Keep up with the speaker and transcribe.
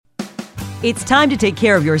It's time to take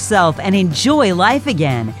care of yourself and enjoy life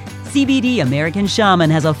again. CBD American Shaman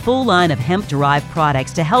has a full line of hemp-derived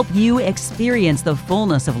products to help you experience the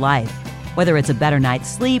fullness of life. Whether it's a better night's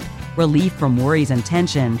sleep, relief from worries and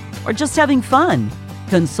tension, or just having fun.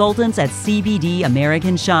 Consultants at CBD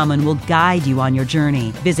American Shaman will guide you on your journey.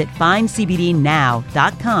 Visit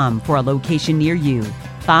findcbdnow.com for a location near you.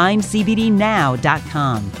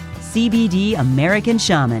 Findcbdnow.com. CBD American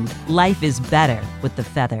Shaman. Life is better with the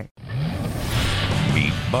feather.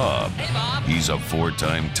 Meet Bob. Hey, Bob. He's a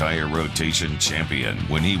 4-time tire rotation champion.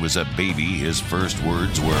 When he was a baby, his first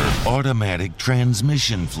words were automatic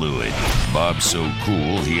transmission fluid. Bob's so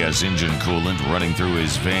cool, he has engine coolant running through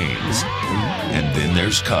his veins. And then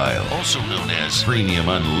there's Kyle, also known as Premium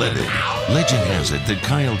Unleaded. Legend has it that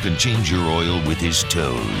Kyle can change your oil with his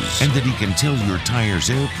toes, and that he can tell your tire's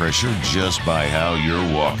air pressure just by how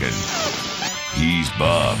you're walking. He's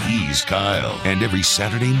Bob, he's Kyle, and every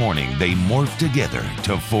Saturday morning they morph together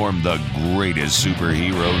to form the greatest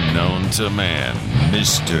superhero known to man,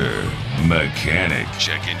 Mr. Mechanic.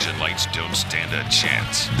 Check engine lights don't stand a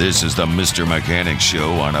chance. This is the Mr. Mechanic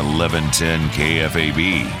Show on 1110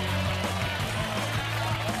 KFAB.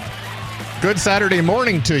 Good Saturday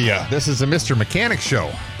morning to you. This is the Mr. Mechanic Show.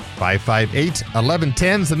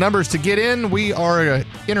 558-1110 is the numbers to get in. We are an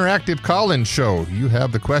interactive call-in show. You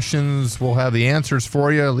have the questions, we'll have the answers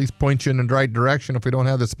for you, at least point you in the right direction if we don't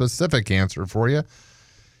have the specific answer for you,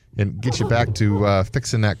 and get you back to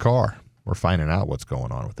fixing that car or finding out what's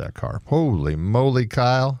going on with that car. Holy moly,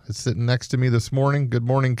 Kyle is sitting next to me this morning. Good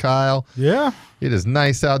morning, Kyle. Yeah. It is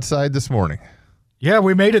nice outside this morning. Yeah,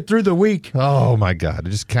 we made it through the week. Oh, my God.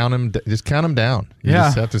 Just count them down. You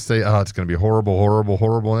just have to say, oh, it's going to be horrible, horrible,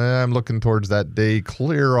 horrible. And I'm looking towards that day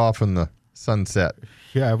clear off in the sunset.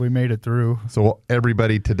 Yeah, we made it through. So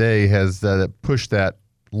everybody today has pushed that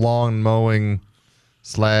lawn mowing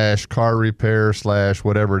 / car repair /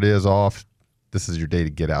 whatever it is off. This is your day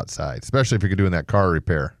to get outside, especially if you're doing that car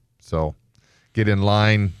repair. So get in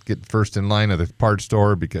line, get first in line at the parts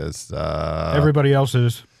store because everybody else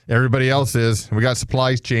is. Everybody else is. We got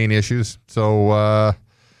supply chain issues. So I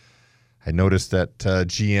noticed that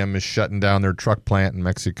GM is shutting down their truck plant in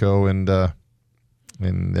Mexico and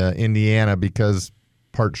in Indiana because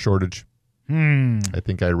part shortage. I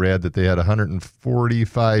think I read that they had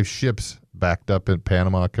 145 ships backed up in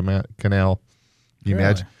Panama Canal.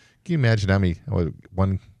 Can you imagine how many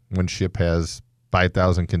one ship has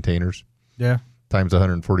 5,000 containers? Yeah. Times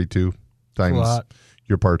 142 times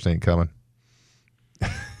your parts ain't coming.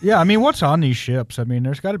 Yeah, I mean, what's on these ships? I mean,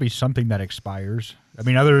 there's got to be something that expires. I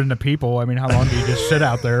mean, other than the people, I mean, how long do you just sit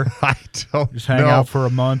out there? I don't Just hang out for a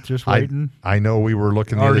month just waiting? I know we were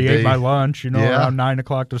looking the Already other day. ate my lunch, around 9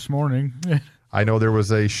 o'clock this morning. I know there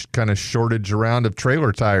was a kind of shortage around of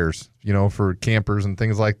trailer tires, for campers and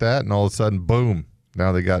things like that. And all of a sudden, boom,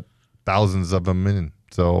 now they got thousands of them in.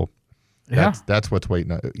 So that's what's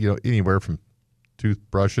waiting. Anywhere from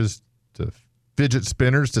toothbrushes to fidget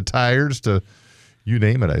spinners to tires to you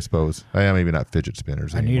name it, I suppose. Maybe not fidget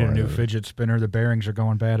spinners anymore. I need a new fidget spinner. The bearings are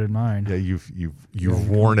going bad in mine. Yeah, you've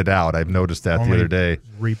worn it out. I've noticed that the other day.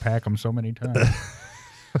 Repack them so many times. I'm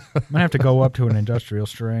going to have to go up to an industrial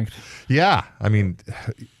strength. Yeah. I mean,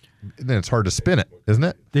 then it's hard to spin it, isn't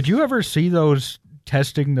it? Did you ever see those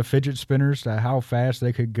testing the fidget spinners, how fast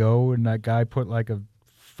they could go, and that guy put like a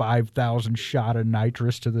 5,000 shot of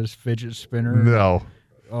nitrous to this fidget spinner? No.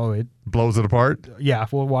 Oh, it blows it apart? Yeah,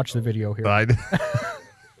 we'll watch the video here.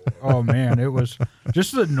 Oh, man, it was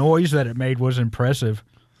just the noise that it made was impressive.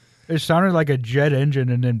 It sounded like a jet engine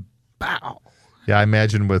and then pow. Yeah, I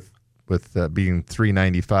imagine with being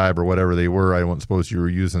 395 or whatever they were, I don't suppose you were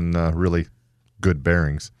using really good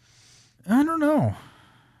bearings. I don't know.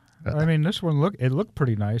 I mean, this one looked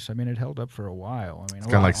pretty nice. I mean, it held up for a while. I mean, it's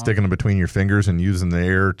kind of like sticking them between your fingers and using the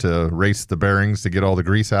air to race the bearings to get all the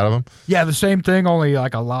grease out of them. Yeah, the same thing, only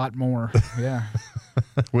like a lot more. Yeah.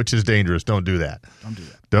 Which is dangerous. Don't do that.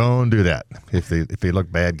 Don't do that. If they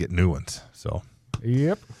look bad, get new ones. So.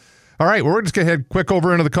 Yep. All right, we're just going to head quick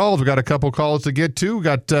over into the calls. We got a couple calls to get to. We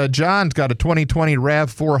got John's got a 2020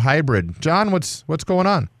 RAV4 hybrid. John, what's going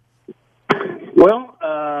on? Well,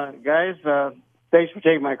 guys, thanks for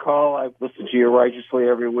taking my call. I listen to you religiously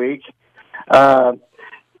every week. I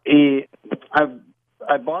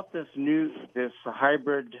bought this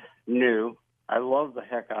hybrid new. I love the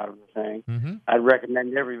heck out of the thing. Mm-hmm. I'd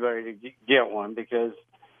recommend everybody to get one because,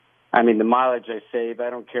 I mean, the mileage I save, I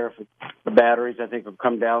don't care if the batteries, I think, will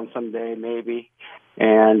come down someday, maybe.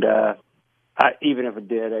 And even if it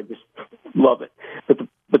did, I just love it.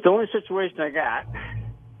 But the only situation I got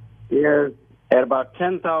is at about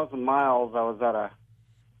 10,000 miles, I was at a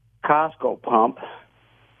Costco pump,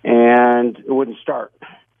 and it wouldn't start.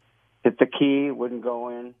 Hit the key, it wouldn't go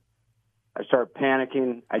in. I started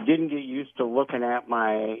panicking. I didn't get used to looking at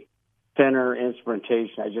my center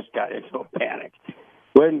instrumentation. I just got into a panic.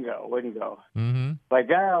 Wouldn't go. Mm-hmm. So I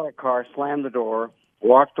got out of the car, slammed the door,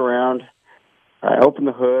 walked around. I opened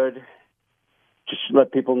the hood, just to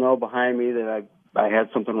let people know behind me that I had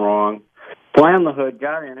something wrong. Slammed the hood,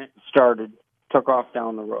 got in it, started, took off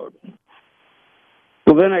down the road.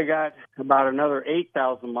 So then I got about another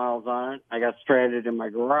 8,000 miles on it. I got stranded in my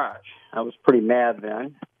garage. I was pretty mad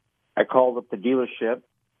then. I called up the dealership.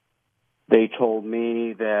 They told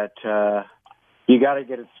me that you got to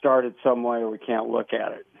get it started some way or we can't look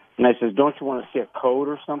at it. And I said, don't you want to see a code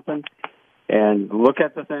or something and look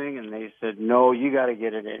at the thing? And they said, no, you got to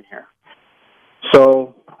get it in here.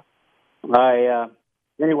 So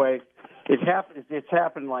anyway, it's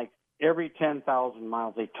happened like every 10,000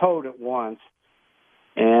 miles. They towed it once,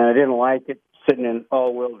 and I didn't like it, sitting in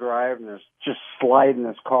all-wheel drive, and there's just sliding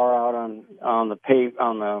this car out on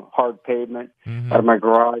the hard pavement out of my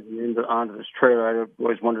garage and onto this trailer. I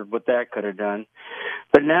always wondered what that could have done.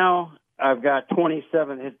 But now I've got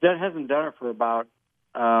 27. It hasn't done it for about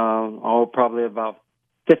probably about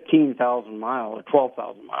 15,000 miles or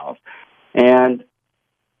 12,000 miles. And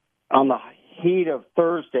on the heat of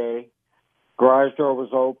Thursday, garage door was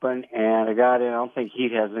open, and I got in. I don't think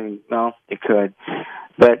heat has any. No, it could,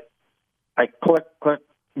 but I click.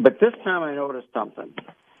 But this time I noticed something.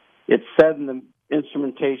 It said in the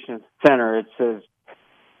instrumentation center, it says,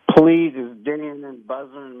 "Please," is dinging and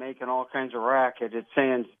buzzing and making all kinds of racket. It's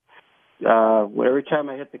saying every time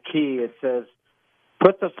I hit the key, it says,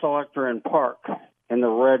 "Put the selector in park," and the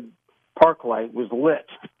red park light was lit.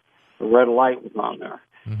 The red light was on there.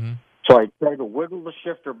 Mm-hmm. So I tried to wiggle the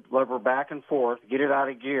shifter lever back and forth, get it out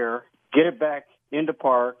of gear, get it back into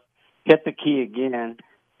park, hit the key again,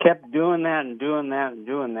 kept doing that and doing that and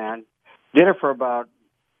doing that. Did it for about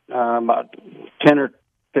 10 or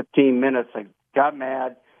 15 minutes. I got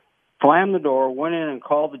mad, slammed the door, went in and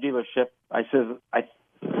called the dealership.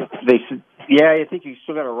 They said, yeah, I think you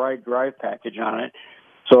still got a ride drive package on it,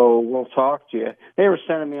 so we'll talk to you. They were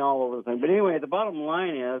sending me all over the thing. But anyway, the bottom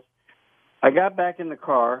line is I got back in the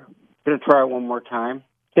car, going to try it one more time,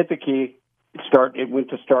 hit the key, it went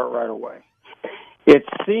to start right away. It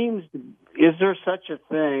seems, is there such a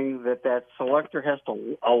thing that selector has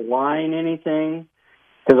to align anything?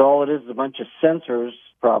 Because all it is a bunch of sensors,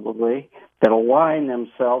 probably, that align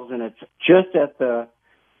themselves, and it's just at the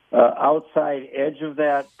outside edge of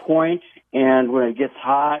that point, and when it got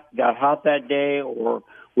hot that day, or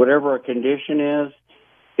whatever a condition is,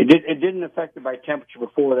 it didn't affect it by temperature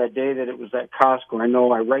before that day that it was at Costco. I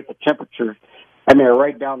know I write the temperature. I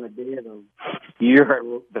write down the day of the year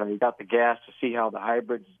that I got the gas to see how the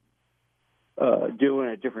hybrids doing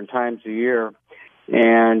at different times of year,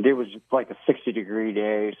 and it was like a 60-degree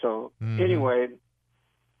day. So anyway,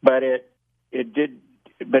 but it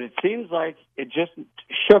seems like it just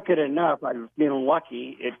shook it enough. I was being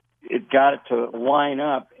lucky. It got it to line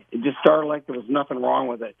up. It just started like there was nothing wrong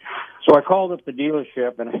with it. So I called up the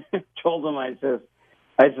dealership and I told them, I says,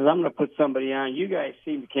 I'm going to put somebody on. You guys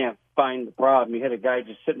seem to can't find the problem. You had a guy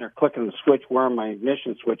just sitting there clicking the switch, wearing my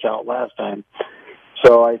ignition switch out last time.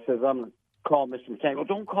 So I says, I'm going to call Mr. McCann. Well,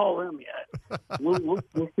 don't call him yet. We'll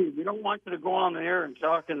see. We don't want you to go on the air and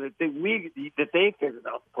talk and that they figured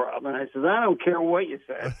out the problem. And I said, I don't care what you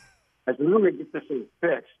said. I said, I'm going to get this thing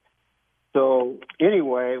fixed. So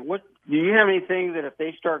anyway, do you have anything that if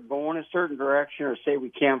they start going a certain direction or say we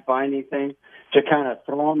can't find anything to kind of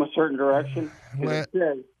throw them a certain direction? It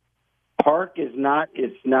says park it's not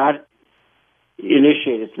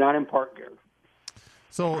initiated. It's not in park gear.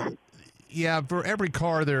 So, yeah, for every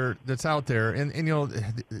car that's out there, and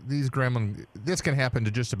these gremlin, this can happen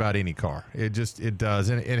to just about any car. It does,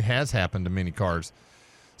 and it has happened to many cars.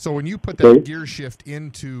 So when you put that gear shift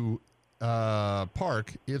into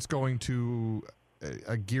park, it's going to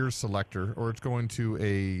a gear selector, or it's going to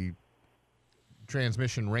a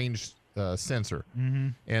transmission range sensor,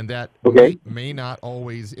 and that may not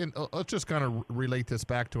always. Let's just kind of relate this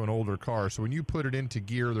back to an older car. So when you put it into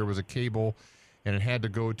gear, there was a cable, and it had to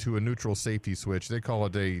go to a neutral safety switch. They call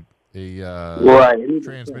it a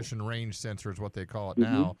transmission range sensor is what they call it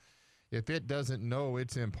now. If it doesn't know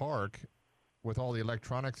it's in park with all the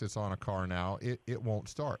electronics that's on a car now, it won't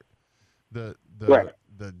start. The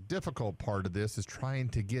difficult part of this is trying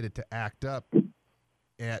to get it to act up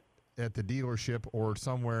at the dealership or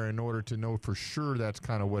somewhere in order to know for sure that's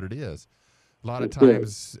kind of what it is. A lot of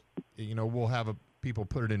times, we'll have people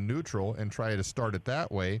put it in neutral and try to start it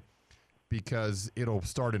that way because it'll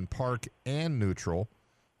start in park and neutral.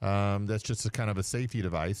 That's just a kind of a safety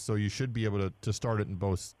device, so you should be able to start it in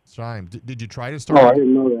both times. Did you try to start it? Oh, I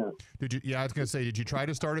didn't know that. Did you? Yeah, I was going to say, did you try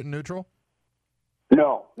to start it in neutral?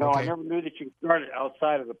 No, Okay. I never knew that you could start it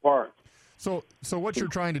outside of the park. So what you're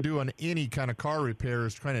trying to do on any kind of car repair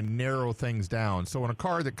is trying to narrow things down. So in a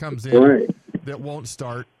car that comes in Right. that won't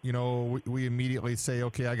start, we immediately say,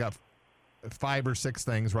 okay, I got 5 or 6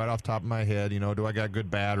 things right off the top of my head. Do I got good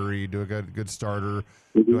battery? Do I got a good starter?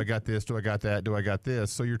 Do I got this? Do I got that? Do I got this?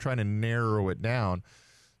 So you're trying to narrow it down.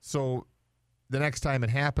 So the next time it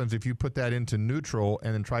happens, if you put that into neutral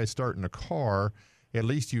and then try starting a car, at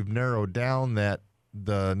least you've narrowed down that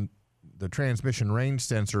the transmission range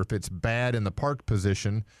sensor, if it's bad in the park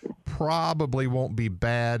position, probably won't be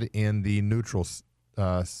bad in the neutral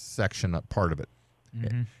section part of it.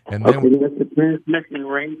 Mm-hmm. And then, That's the transmission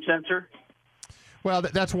range sensor? well,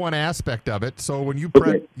 that's one aspect of it. So when you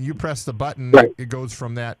press the button, Right. it goes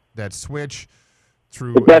from that switch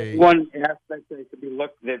through But that's one aspect that could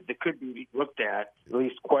be looked at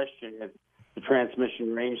least questioned, is the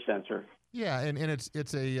transmission range sensor. Yeah, and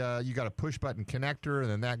it's a you got a push button connector, and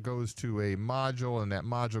then that goes to a module, and that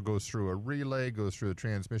module goes through a relay, goes through the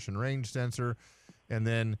transmission range sensor, and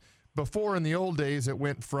then before in the old days it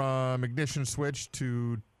went from ignition switch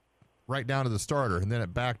to right down to the starter, and then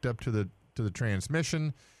it backed up to the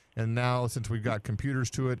transmission, and now since we've got computers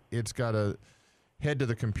to it, it's got to head to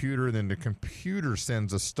the computer, and then the computer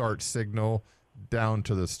sends a start signal down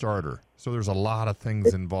to the starter. So there's a lot of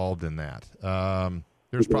things involved in that.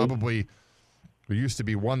 There's probably there used to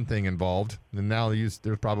be one thing involved, and now there's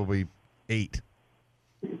probably 8.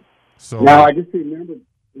 So Now, I just remembered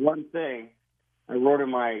one thing. I wrote in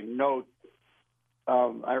my notes.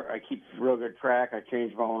 I keep real good track. I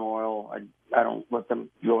change my own oil. I don't let them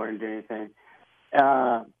go into anything.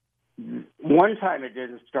 One time it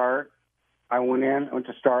didn't start. I went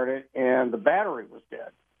to start it, and the battery was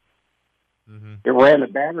dead. Mm-hmm. It ran the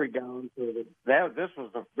battery down. So this was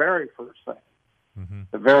the very first thing. Mm-hmm.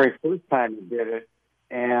 The very first time he did it,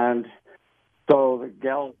 and so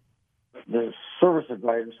the service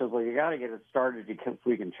advisor says, "Well, you got to get it started so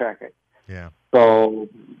we can check it." Yeah. So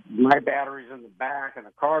my battery's in the back in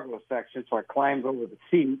the cargo section, so I climbed over the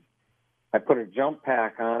seat. I put a jump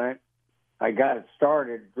pack on it. I got it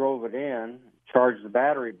started, drove it in, charged the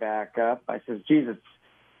battery back up. I says, "Jesus,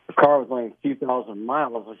 the car was only a few thousand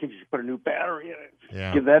miles. I think you should put a new battery in it.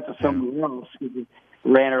 Yeah. Give that to someone else."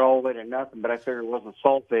 Ran it all the way to nothing, but I figured it wasn't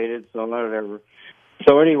sulfated, so whatever.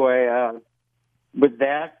 So anyway, would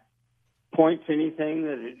that point to anything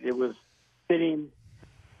that it was fitting,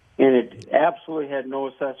 and it absolutely had no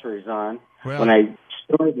accessories on? Well, When I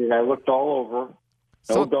started it, I looked all over.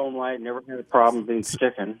 No dome light, never had a problem being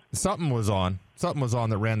sticking. Something was on. Something was on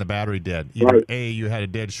that ran the battery dead. Either Right. A, you had a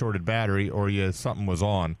dead shorted battery, or something was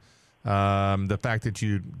on. The fact that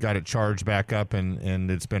you got it charged back up and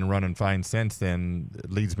it's been running fine since then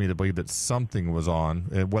leads me to believe that something was on.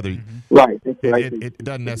 Whether Right. it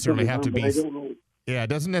doesn't necessarily have to be. I don't know. Yeah, it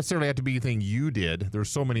doesn't necessarily have to be anything you did. There's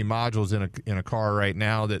so many modules in a car right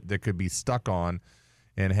now that could be stuck on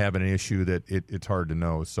and having an issue that it's hard to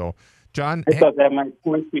know. So, John, I thought that might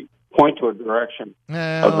point to a direction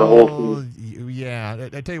of the whole thing. Yeah,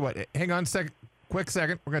 I tell you what. Hang on a quick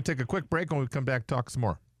second. We're going to take a quick break, and we'll come back and talk some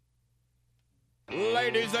more.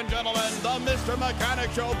 Ladies and gentlemen, the Mr.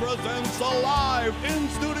 Mechanic Show presents a live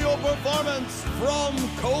in-studio performance from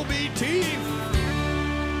Kobe Teeth.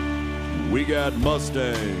 We got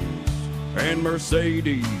Mustangs and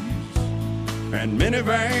Mercedes and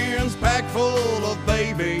minivans packed full of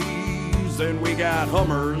babies, and we got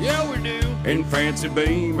Hummers, yeah we do, and fancy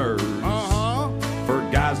Beamers, for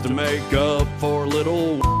guys to make up for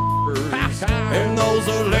little and those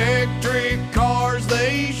electric cars,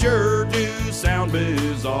 they sure do sound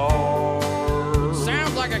bizarre.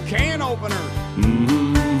 Sounds like a can opener.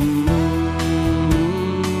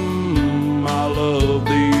 I love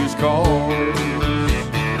these cars.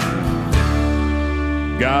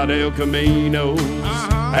 Got El Camino,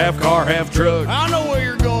 half car, half truck. I know where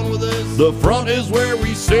you're going with this. The front is where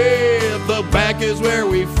we sit, the back is where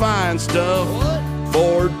we find stuff. What?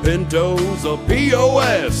 Ford Pintos, a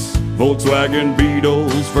POS. Volkswagen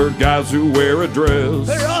Beetles for guys who wear a dress.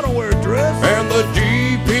 They ought to wear a dress. And the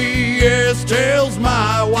GPS tells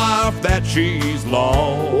my wife that she's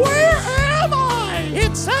lost. Where am I?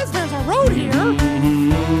 It says there's a road here.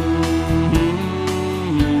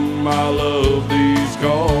 I love these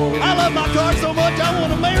cars. I love my car so much I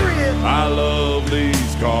want to marry it. I love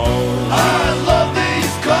these cars. I love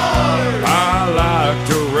these cars. I like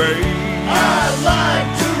to race. I like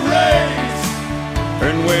to race.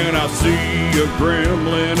 And when I see a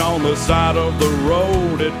gremlin on the side of the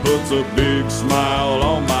road, it puts a big smile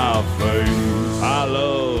on my face. I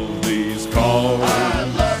love these cars. I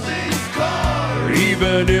love these cars.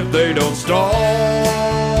 Even if they don't start.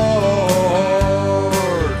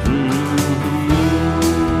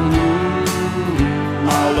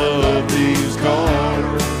 I love these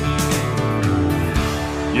cars.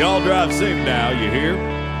 Y'all drive safe now, you hear?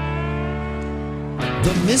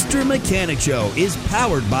 The Mr. Mechanic Show is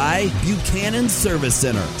powered by Buchanan Service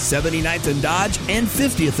Center, 79th and Dodge and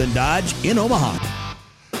 50th and Dodge in Omaha.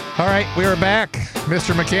 All right, we are back.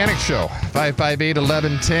 Mr. Mechanic Show,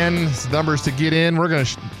 558-1110. Numbers to get in. We're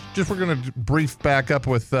gonna brief back up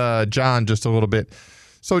with John just a little bit.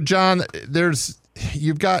 So, John,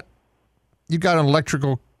 you've got an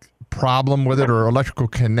electrical problem with it or electrical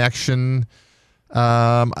connection.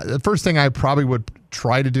 The first thing I probably would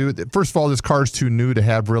try to do, first of all, this car's too new to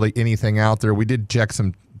have really anything out there. We did check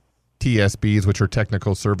some TSBs, which are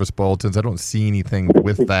technical service bulletins. I don't see anything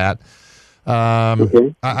with that.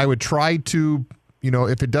 I would try to,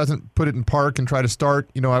 if it doesn't, put it in park and try to start.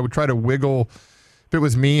 I would try to wiggle. If it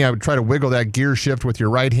was me, I would try to wiggle that gear shift with your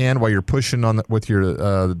right hand while you're pushing with your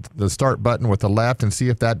the start button with the left, and see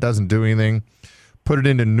if that doesn't do anything. Put it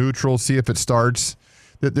into neutral, see if it starts.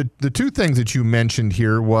 The two things that you mentioned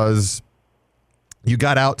here was you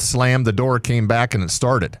got out, slammed the door, came back, and it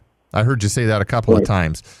started. I heard you say that a couple of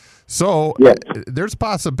times. So there's a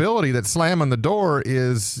possibility that slamming the door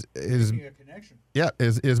is making a connection. Yeah,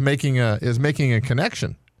 is making a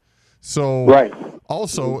connection. So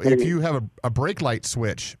also, if you have a brake light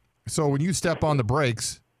switch, so when you step on the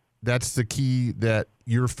brakes, that's the key that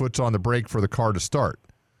your foot's on the brake for the car to start.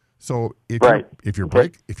 So if your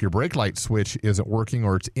brake light switch isn't working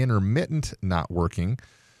or it's intermittent not working,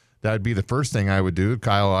 that would be the first thing I would do.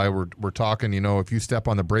 Kyle and I were talking, if you step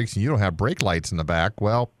on the brakes and you don't have brake lights in the back,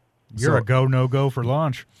 well, you're a no-go for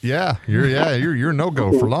launch. Yeah, you're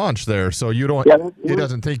no-go for launch there. So you don't. It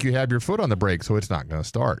doesn't think you have your foot on the brake, so it's not going to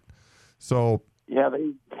start. So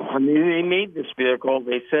when they made this vehicle,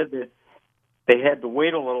 they said that they had to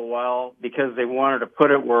wait a little while because they wanted to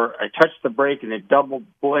put it where I touched the brake and it double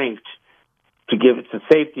blinked to give it a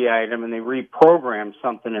safety item, and they reprogrammed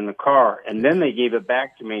something in the car, and then they gave it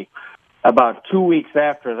back to me. About 2 weeks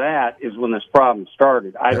after that is when this problem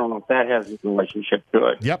started. I don't know if that has a relationship to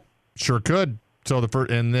it. Yep, sure could. So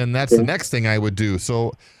and then that's the next thing I would do.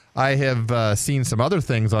 So I have seen some other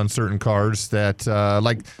things on certain cars that,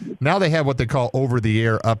 like now they have what they call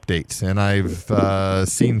over-the-air updates, and I've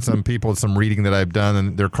seen some reading that I've done,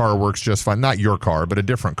 and their car works just fine. Not your car, but a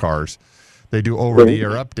different car's. They do over-the-air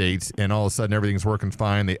updates, and all of a sudden everything's working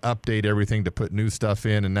fine. They update everything to put new stuff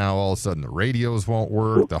in, and now all of a sudden the radios won't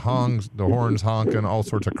work, the horns honking, all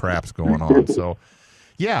sorts of crap's going on. So,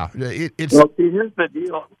 yeah, it's. Well, see, here's the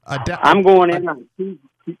deal. I'm going in on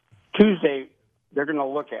Tuesday. They're going to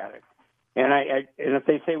look at it, and if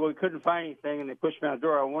they say, well, we couldn't find anything, and they push me out the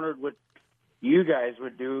door, I wondered what you guys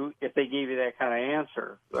would do if they gave you that kind of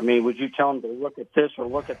answer. I mean, would you tell them to look at this or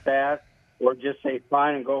look at that? Or just say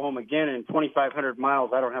fine and go home again. In 2,500 miles,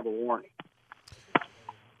 I don't have a warning.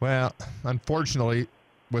 Well, unfortunately,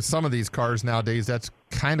 with some of these cars nowadays, that's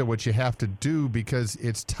kind of what you have to do because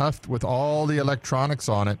it's tough with all the electronics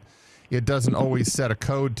on it. It doesn't always set a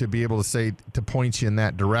code to be able to point you in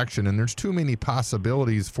that direction, and there's too many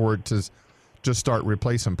possibilities for it to just start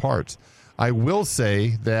replacing parts. I will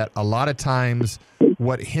say that a lot of times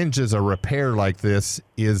what hinges a repair like this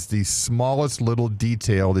is the smallest little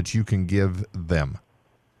detail that you can give them.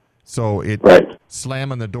 So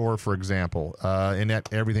slamming the door, for example, and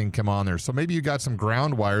that everything come on there. So maybe you got some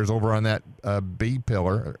ground wires over on that B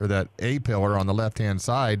pillar or that A pillar on the left-hand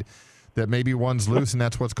side that maybe one's loose and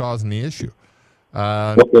that's what's causing the issue.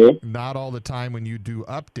 Not all the time when you do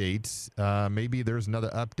updates, maybe there's another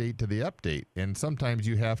update to the update. And sometimes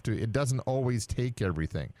you have to, it doesn't always take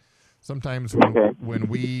everything. Sometimes when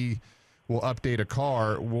we will update a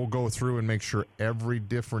car, we'll go through and make sure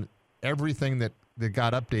everything that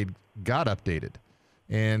got updated.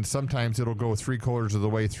 And sometimes it'll go 3/4 of the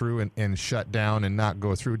way through and shut down and not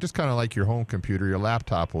go through. Just kind of like your home computer, your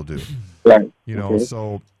laptop will do. Right.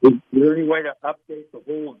 So. Is there any way to update the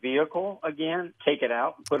whole vehicle again? Take it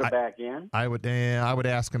out and put it back in? I would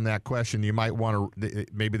ask them that question. You might want to,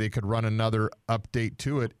 maybe they could run another update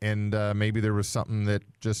to it, and maybe there was something that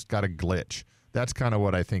just got a glitch. That's kind of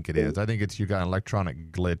what I think it is. I think you got an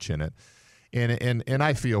electronic glitch in it. And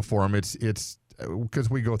I feel for them. It's because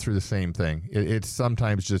we go through the same thing. It's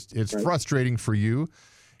sometimes just frustrating for you.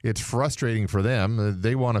 It's frustrating for them.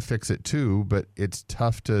 They want to fix it too, but it's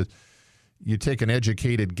tough to. You take an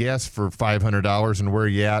educated guess for $500 and where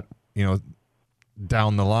you at,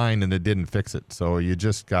 down the line, and it didn't fix it. So you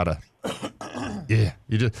just gotta, And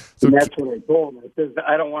that's what I told him. I says,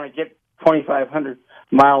 I don't want to get 2,500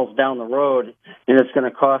 miles down the road, and it's going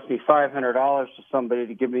to cost me $500 to somebody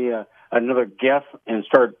to give me another guess and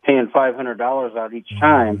start paying $500 out each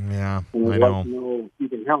time. Yeah, and I know. If you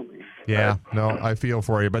can help me. Yeah, no, I feel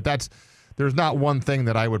for you, but there's not one thing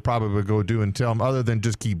that I would probably go do and tell them other than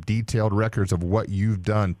just keep detailed records of what you've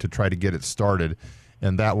done to try to get it started,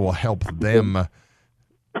 and that will help them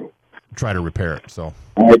try to repair it. So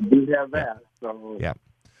I do have that. So yeah,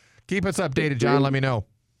 keep us updated, John. Let me know.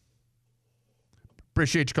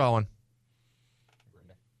 Appreciate you calling.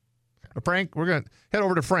 Frank, we're going to head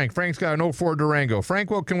over to Frank. Frank's got an 04 Durango. Frank,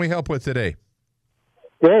 what can we help with today?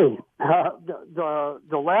 Hey, the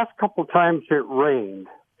last couple times it rained,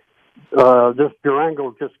 this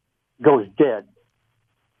Durango just goes dead.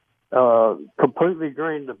 Completely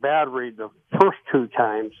drained the battery the first 2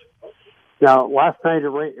 times. Now, last night it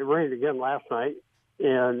rained again last night,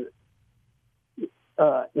 and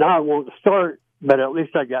now it won't start, but at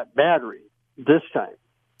least I got battery this time.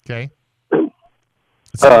 Okay.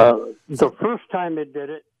 The first time it did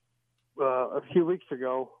it, a few weeks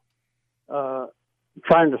ago,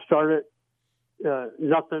 trying to start it,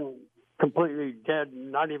 nothing, completely dead,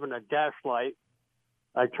 not even a dash light.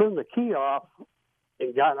 I turned the key off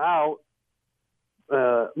and got out,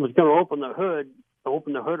 was going to open the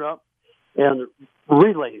hood up, and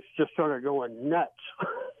relays just started going nuts.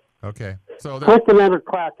 Okay. So clicking and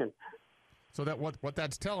clacking. So that what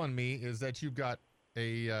that's telling me is that you've got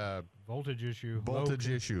a voltage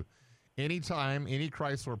issue. Anytime any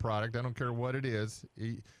Chrysler product, I don't care what it is,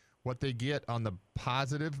 what they get on the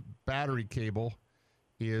positive battery cable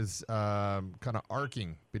is kind of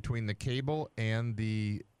arcing between the cable and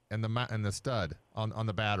the stud on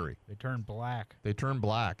the battery. They turn black.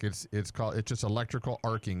 It's just electrical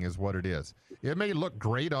arcing is what it is. It may look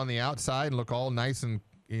great on the outside and look all nice and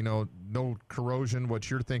no corrosion. What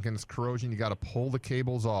you're thinking is corrosion. You got to pull the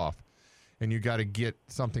cables off, and you got to get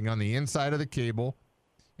something on the inside of the cable,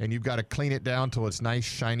 and you've got to clean it down till it's nice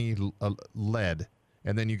shiny lead,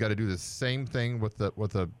 and then you got to do the same thing with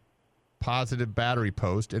the positive battery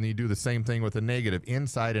post, and you do the same thing with the negative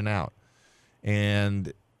inside and out,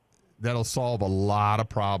 and that'll solve a lot of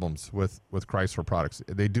problems with Chrysler products.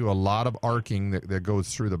 They do a lot of arcing that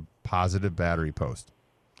goes through the positive battery post.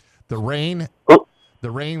 The rain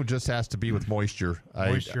just has to be with moisture.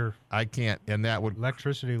 I can't, and that would...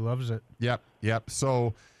 Electricity loves it. Yep.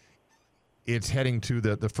 So it's heading to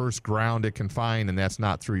the first ground it can find, and that's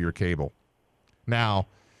not through your cable. Now,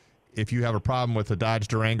 if you have a problem with a Dodge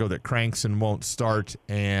Durango that cranks and won't start,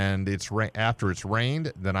 and after it's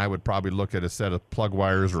rained, then I would probably look at a set of plug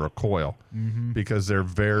wires or a coil, because they're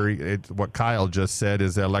what Kyle just said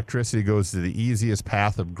is that electricity goes to the easiest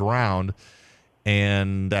path of ground,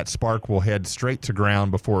 and that spark will head straight to ground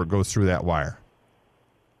before it goes through that wire.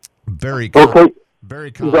 Very common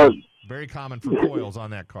for coils on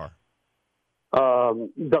that car.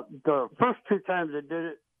 The first 2 times I did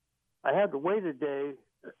it, I had to wait a day,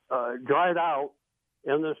 dry it out,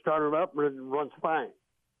 and then start it up, and it runs fine.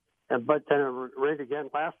 But then it rained again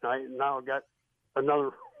last night, and now I got another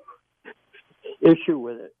issue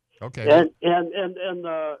with it. Okay. And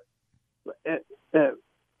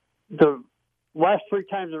the last 3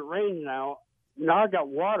 times it rained now I got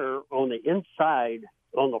water on the inside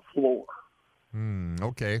on the floor.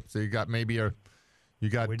 Okay. So you got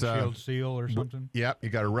windshield seal or something? Yeah, you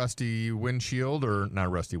got a rusty windshield, or not a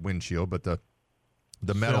rusty windshield, but the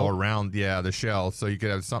metal around, the shell. So you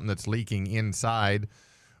could have something that's leaking inside,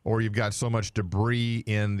 or you've got so much debris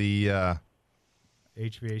in the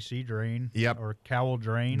HVAC drain. Yep. Or cowl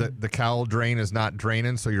drain. The cowl drain is not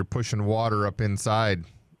draining, so you're pushing water up inside,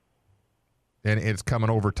 and it's coming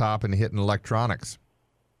over top and hitting electronics.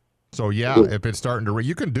 So, if it's starting to rain,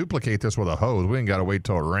 you can duplicate this with a hose. We ain't got to wait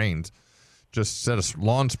till it rains. Just set a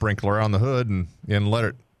lawn sprinkler on the hood and let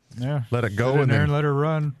it go. Sit in there and let it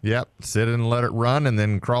run. Yep, sit in and let it run, and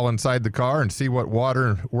then crawl inside the car and see what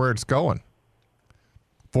water, where it's going.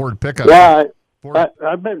 Ford pickup. Yeah,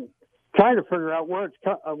 I've been trying to figure out where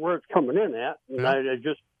it's coming in at, and I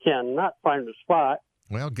just cannot find the spot.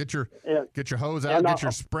 Well, get your hose out, get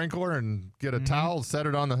your sprinkler, and get a towel, set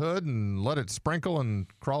it on the hood, and let it sprinkle and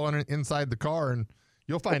crawl inside the car, and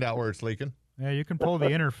you'll find out where it's leaking. Yeah, you can pull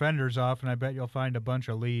the inner fenders off, and I bet you'll find a bunch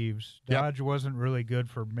of leaves. Dodge wasn't really good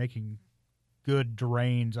for making good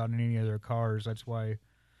drains on any of their cars. That's why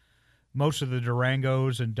most of the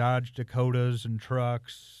Durangos and Dodge Dakotas and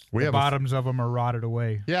trucks, the bottoms of them are rotted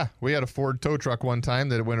away. Yeah, we had a Ford tow truck one time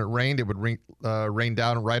that when it rained, it would rain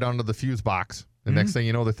down right onto the fuse box. The next thing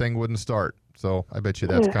you know, the thing wouldn't start. So I bet you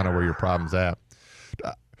that's kind of where your problem's at.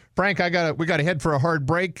 Frank, we got to head for a hard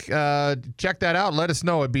break. Check that out. Let us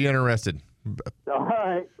know. I'd be interested. All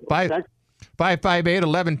right.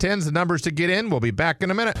 558-1110 is the numbers to get in. We'll be back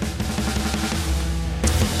in a minute.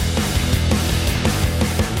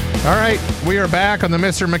 All right, we are back on the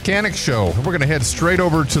Mr. Mechanic Show. We're going to head straight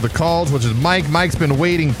over to the calls, which is Mike. Mike's been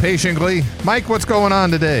waiting patiently. Mike, what's going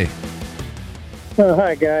on today?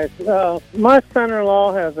 Hi, guys. My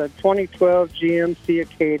son-in-law has a 2012 GMC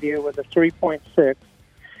Acadia with a 3.6.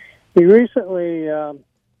 He recently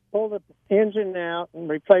pulled the engine out and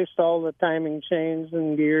replaced all the timing chains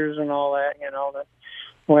and gears and all that, that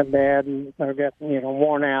went bad and or got,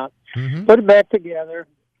 worn out. Mm-hmm. Put it back together.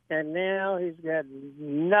 And now he's got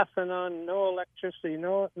nothing on, no electricity,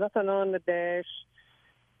 nothing on the dash.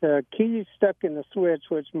 The key's stuck in the switch,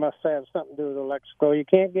 which must have something to do with electrical. You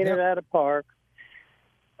can't get it out of park.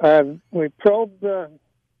 We probed I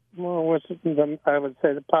would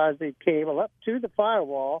say the positive cable up to the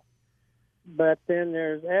firewall, but then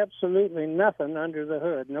there's absolutely nothing under the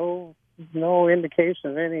hood. No indication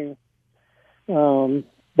of any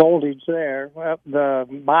voltage there. The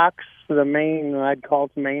box, the main, I'd call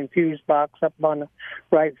it the main fuse box up on the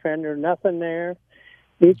right fender, nothing there.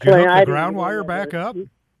 Did you hook the ground wire back up?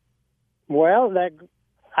 Well,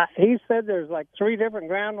 he said there's like 3 different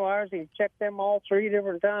ground wires. He checked them all 3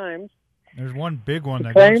 different times. There's one big one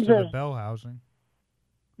that goes to the bell housing.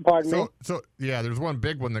 Pardon me? So yeah, there's one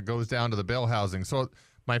big one that goes down to the bell housing. So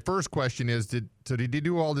my first question is, did he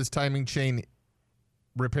do all this timing chain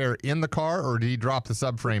repair in the car, or did he drop the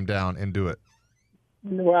subframe down and do it?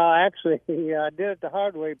 Well, actually, he did it the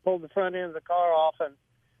hard way. He pulled the front end of the car off and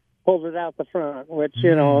pulled it out the front, which,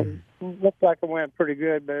 looked like it went pretty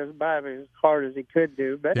good, but it was about as hard as he could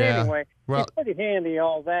do. But anyway, it's pretty handy,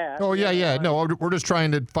 all that. Oh, yeah. No, we're just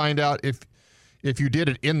trying to find out if you did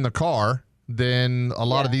it in the car, then a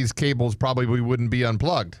lot of these cables probably wouldn't be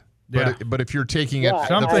unplugged. But if you're taking it,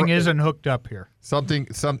 something isn't hooked up here.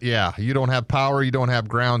 You don't have power, you don't have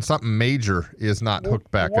ground. Something major is not hooked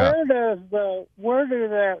back up. Where do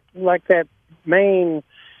that main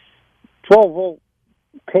 12-volt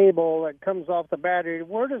cable that comes off the battery?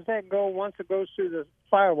 Where does that go once it goes through the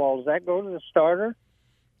firewall? Does that go to the starter?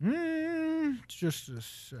 Just a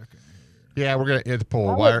second. Yeah, we're gonna have to pull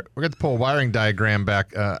We're gonna have to pull a wiring diagram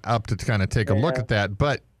back up to kind of take a look at that.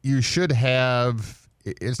 But you should have.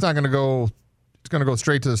 It's not going to go. It's going to go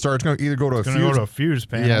straight to the starter. It's going to either go to a fuse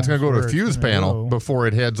panel. Yeah, it's going to go to a fuse panel before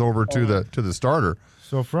it heads over to the starter.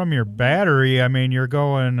 So from your battery, you're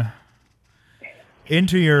going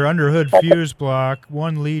into your underhood fuse block,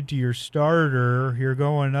 one lead to your starter. You're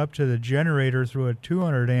going up to the generator through a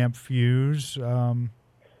 200 amp fuse.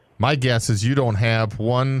 My guess is you don't have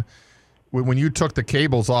one. When you took the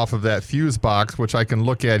cables off of that fuse box, which I can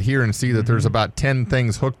look at here and see that there's about 10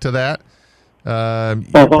 things hooked to that. You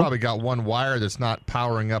probably got one wire that's not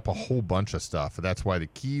powering up a whole bunch of stuff. That's why the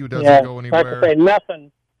key doesn't go anywhere. Like I say,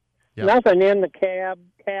 nothing in the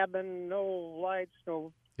cabin, no lights,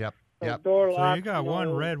 no door locks. So you got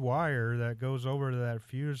one red wire that goes over to that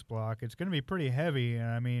fuse block. It's going to be pretty heavy.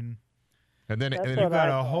 And then you got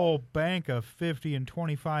a whole bank of 50 and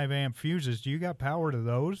 25 amp fuses. Do you got power to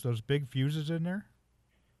those big fuses in there?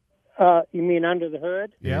 You mean under the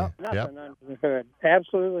hood? Yeah. Nothing under the hood.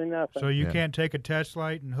 Absolutely nothing. So you can't take a test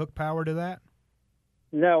light and hook power to that?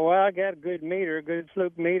 No, well, I got a good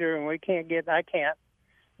fluke meter, and I can't get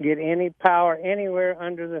any power anywhere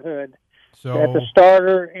under the hood. So at the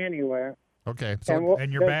starter, anywhere. Okay. So,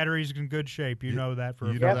 and your battery's in good shape. You know that for a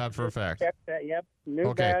fact. You know that for a fact. Check that,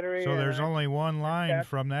 New battery. So there's only one line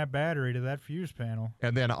from that battery to that fuse panel.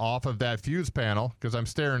 And then off of that fuse panel, because I'm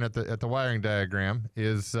staring at the wiring diagram,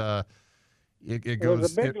 is it goes.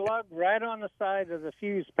 There's a big lug right on the side of the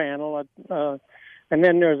fuse panel, and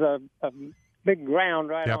then there's a big ground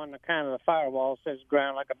right on the kind of the firewall. It says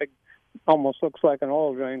ground, like a big, almost looks like an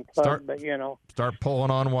oil drain plug, but Start pulling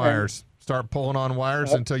on wires. Start pulling on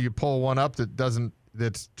wires until you pull one up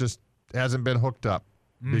that's just hasn't been hooked up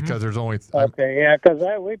because there's only.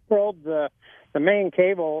 Because we probed the main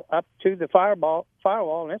cable up to the firewall,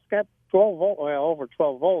 and it's got 12 volt, over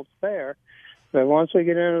 12 volts there. But once we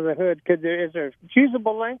get into the hood, is there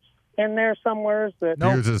fusible links in there somewhere?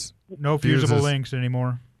 Fuses. No fusible links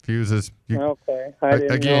anymore. Fuses. Okay.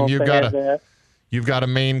 You've got a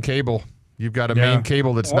main cable. You've got a main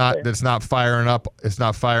cable that's not firing up. It's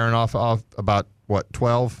not firing off about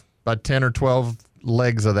 10 or 12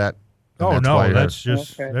 legs of that. Oh no, that's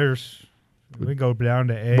just we go down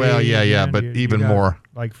to A. Well, but even more,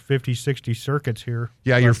 like 50, 60 circuits here.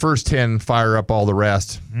 Yeah, your first 10 fire up all the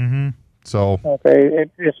rest. Mm-hmm. So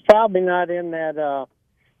it's probably not in that.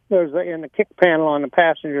 There's in the kick panel on the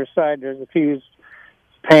passenger side. There's a fuse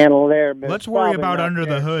panel there. But let's worry about not under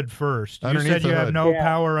there. the hood first. You Underneath said the you have hood. no Yeah.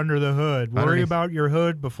 power under the hood. Worry Underneath. about your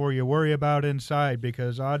hood before you worry about inside,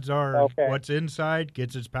 because odds are Okay. what's inside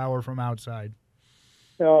gets its power from outside.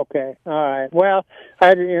 Okay, all right. Well,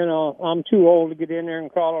 I'm too old to get in there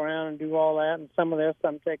and crawl around and do all that, and some of this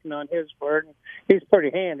I'm taking on his word. And he's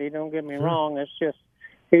pretty handy, don't get me wrong. It's just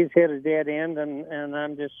he's hit a dead end, and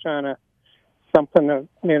I'm just trying to something to,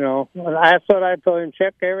 that's what I told him,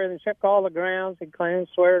 check everything, check all the grounds. He claims,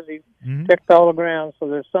 swears he checked all the grounds, so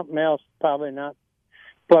there's something else probably not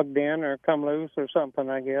plugged in or come loose or something,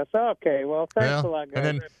 I guess. Okay, well, thanks a lot, guys.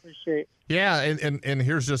 I appreciate it. Yeah, and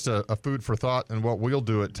here's just a food for thought and what we'll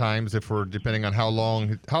do at times if we're depending on how long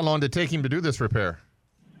did it take him to do this repair?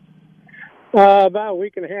 About a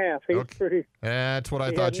week and a half. He's Okay. pretty. That's what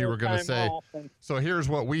I thought you were going to say. So here's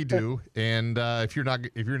what we do, and if you're not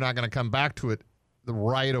going to come back to it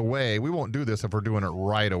right away, we won't do this if we're doing it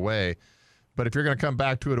right away. But if you're going to come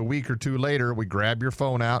back to it a week or two later, we grab your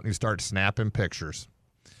phone out and you start snapping pictures.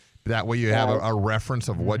 That way you have a reference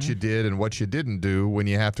of what you did and what you didn't do when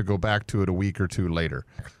you have to go back to it a week or two later.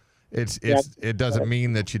 It doesn't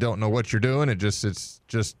mean that you don't know what you're doing. It's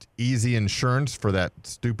just easy insurance for that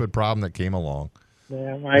stupid problem that came along.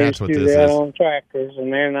 Yeah, I used to do that on tractors,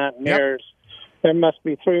 and they're not near. There must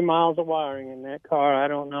be 3 miles of wiring in that car. I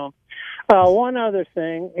don't know. One other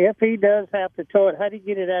thing, if he does have to tow it, how do you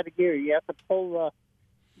get it out of gear? You have to pull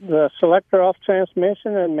the selector off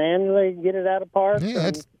transmission and manually get it out of park?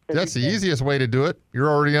 Yeah, that's the easiest way to do it. You're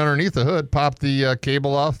already underneath the hood. Pop the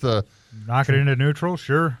cable off the... Knock it into neutral,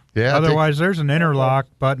 sure. Yeah. Otherwise, there's an interlock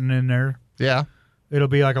button in there. Yeah. It'll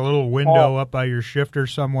be like a little window up by your shifter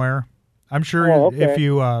somewhere. I'm sure if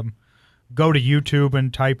you go to YouTube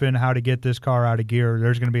and type in how to get this car out of gear,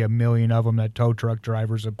 there's going to be a million of them that tow truck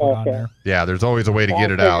drivers have put on there. Yeah, there's always a way to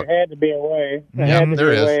get it out. There had to be a way.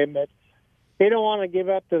 There is. But we don't want to give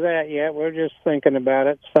up to that yet. We're just thinking about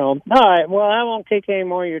it. So, all right. Well, I won't take any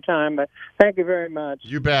more of your time, but thank you very much.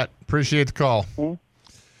 You bet. Appreciate the call.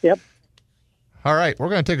 Yep. All right, we're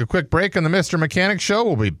going to take a quick break on the Mr. Mechanic Show.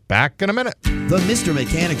 We'll be back in a minute. The Mr.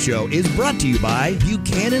 Mechanic Show is brought to you by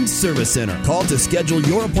Buchanan Service Center. Call to schedule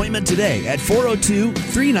your appointment today at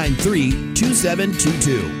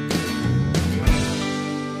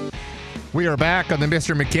 402-393-2722. We are back on the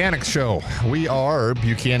Mr. Mechanic Show. We are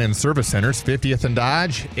Buchanan Service Centers, 50th and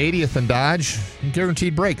Dodge, 80th and Dodge, and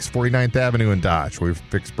Guaranteed Brakes, 49th Avenue and Dodge. We've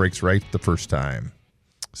fixed brakes right the first time.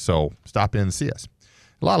 So stop in and see us.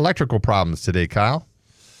 A lot of electrical problems today, Kyle.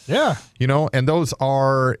 Yeah. And those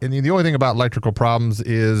are, and the only thing about electrical problems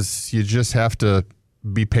is you just have to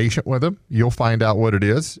be patient with them. You'll find out what it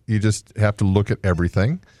is. You just have to look at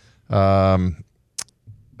everything. There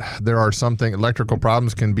are electrical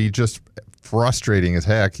problems can be just frustrating as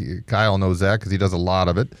heck. Kyle knows that because he does a lot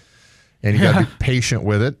of it. And you got to be patient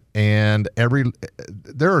with it. And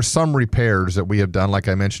there are some repairs that we have done, like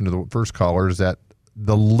I mentioned to the first callers, that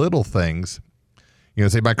the little things,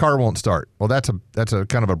 say my car won't start. Well, that's a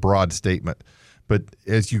kind of a broad statement. But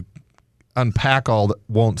as you unpack all that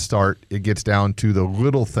won't start, it gets down to the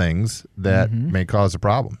little things that may cause a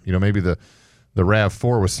problem. Maybe the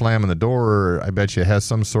RAV4 was slamming the door. I bet you it has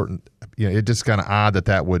some sort of, it's just kind of odd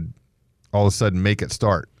that would all of a sudden make it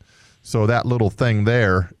start. So that little thing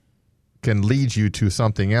there can lead you to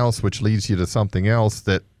something else, which leads you to something else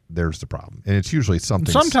that there's the problem. And it's usually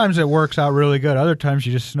something. Sometimes it works out really good. Other times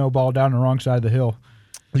you just snowball down the wrong side of the hill.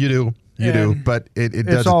 You do. But it doesn't.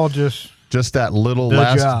 It's all just that little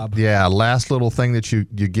last little thing that you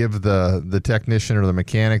give the technician or the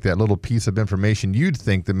mechanic, that little piece of information you'd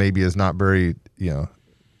think that maybe is not very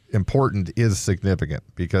important is significant,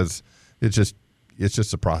 because it's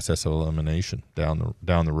just a process of elimination down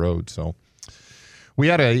the road. So we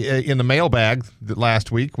had in the mailbag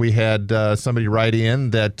last week, we had somebody write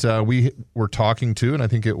in that we were talking to, and I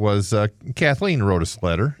think it was Kathleen wrote us a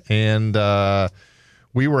letter, and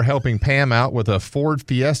we were helping Pam out with a Ford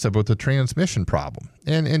Fiesta with a transmission problem.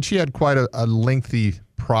 And she had quite a lengthy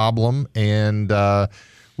problem, and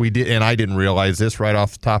we did, and I didn't realize this right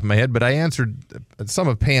off the top of my head, but I answered some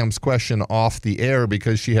of Pam's question off the air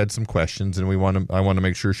because she had some questions, and I wanted to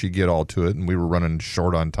make sure she'd get all to it, and we were running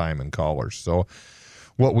short on time and callers. So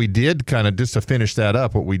what we did, kind of just to finish that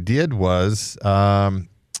up, what we did was that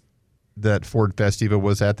Ford Festiva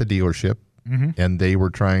was at the dealership, and they were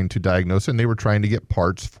trying to diagnose it, and they were trying to get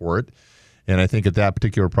parts for it. And I think at that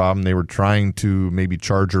particular problem, they were trying to maybe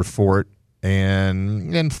charge her for it.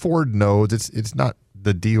 And Ford knows it's not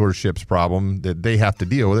the dealership's problem, that they have to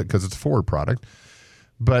deal with it because it's a Ford product.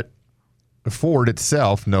 But Ford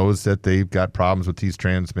itself knows that they've got problems with these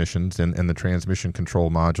transmissions and the transmission control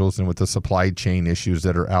modules, and with the supply chain issues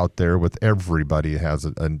that are out there with everybody has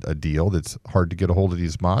a deal that's hard to get a hold of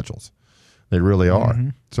these modules. They really are. Mm-hmm.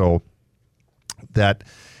 So that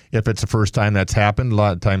if it's the first time that's happened, a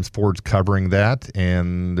lot of times Ford's covering that,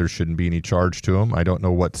 and there shouldn't be any charge to them. I don't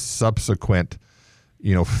know what subsequent,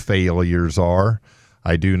 failures are.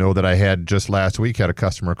 I do know that I had just last week had a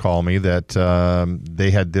customer call me that they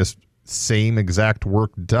had this same exact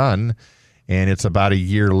work done, and it's about a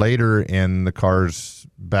year later, and the car's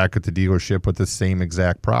back at the dealership with the same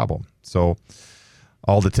exact problem. So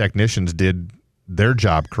all the technicians did their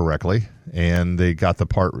job correctly, and they got the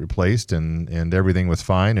part replaced, and everything was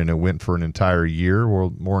fine, and it went for an entire year.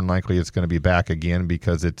 Well, more than likely it's going to be back again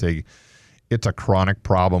because it's a chronic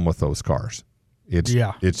problem with those cars. It's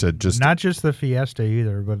not just the Fiesta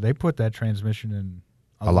either, but they put that transmission in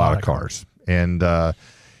a lot of cars. And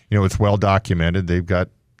it's well documented. They've got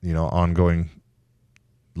ongoing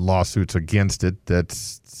lawsuits against it.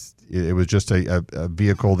 It was just a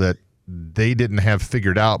vehicle that they didn't have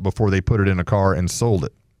figured out before they put it in a car and sold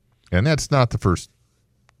it. And that's not the first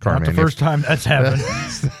car. Not the first time that's happened.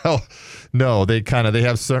 No, they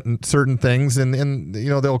have certain things, and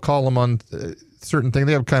they'll call them on certain things.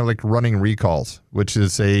 They have kind of like running recalls, which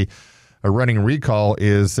is a running recall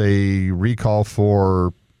is a recall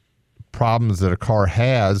for problems that a car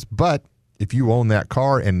has. But if you own that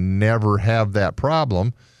car and never have that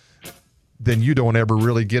problem, then you don't ever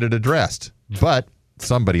really get it addressed. But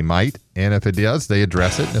somebody might, and if it does, they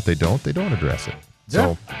address it, and if they don't address it.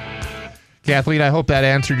 Yeah. So, Kathleen, I hope that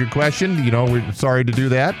answered your question. We're sorry to do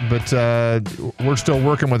that, but we're still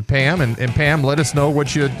working with Pam. And Pam, let us know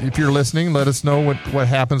if you're listening, let us know what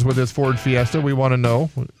happens with this Ford Fiesta. We want to know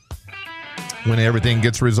when everything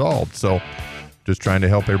gets resolved. So just trying to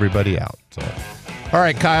help everybody out. So, all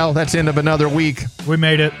right, Kyle, that's the end of another week. We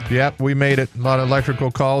made it. Yep, we made it. A lot of electrical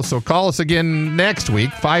calls. So call us again next week.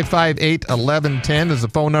 558-1110 is the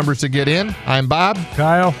phone numbers to get in. I'm Bob.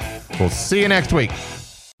 Kyle. We'll see you next week.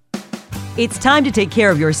 It's time to take care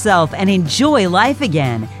of yourself and enjoy life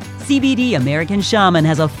again. CBD American Shaman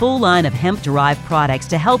has a full line of hemp-derived products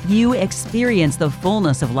to help you experience the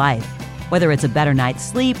fullness of life. Whether it's a better night's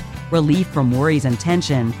sleep, relief from worries and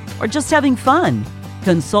tension, or just having fun,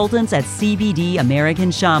 consultants at CBD American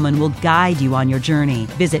Shaman will guide you on your journey.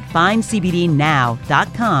 Visit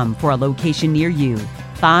findcbdnow.com for a location near you.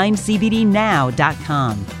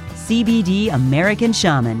 Findcbdnow.com. CBD American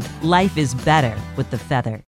Shaman. Life is better with the feather.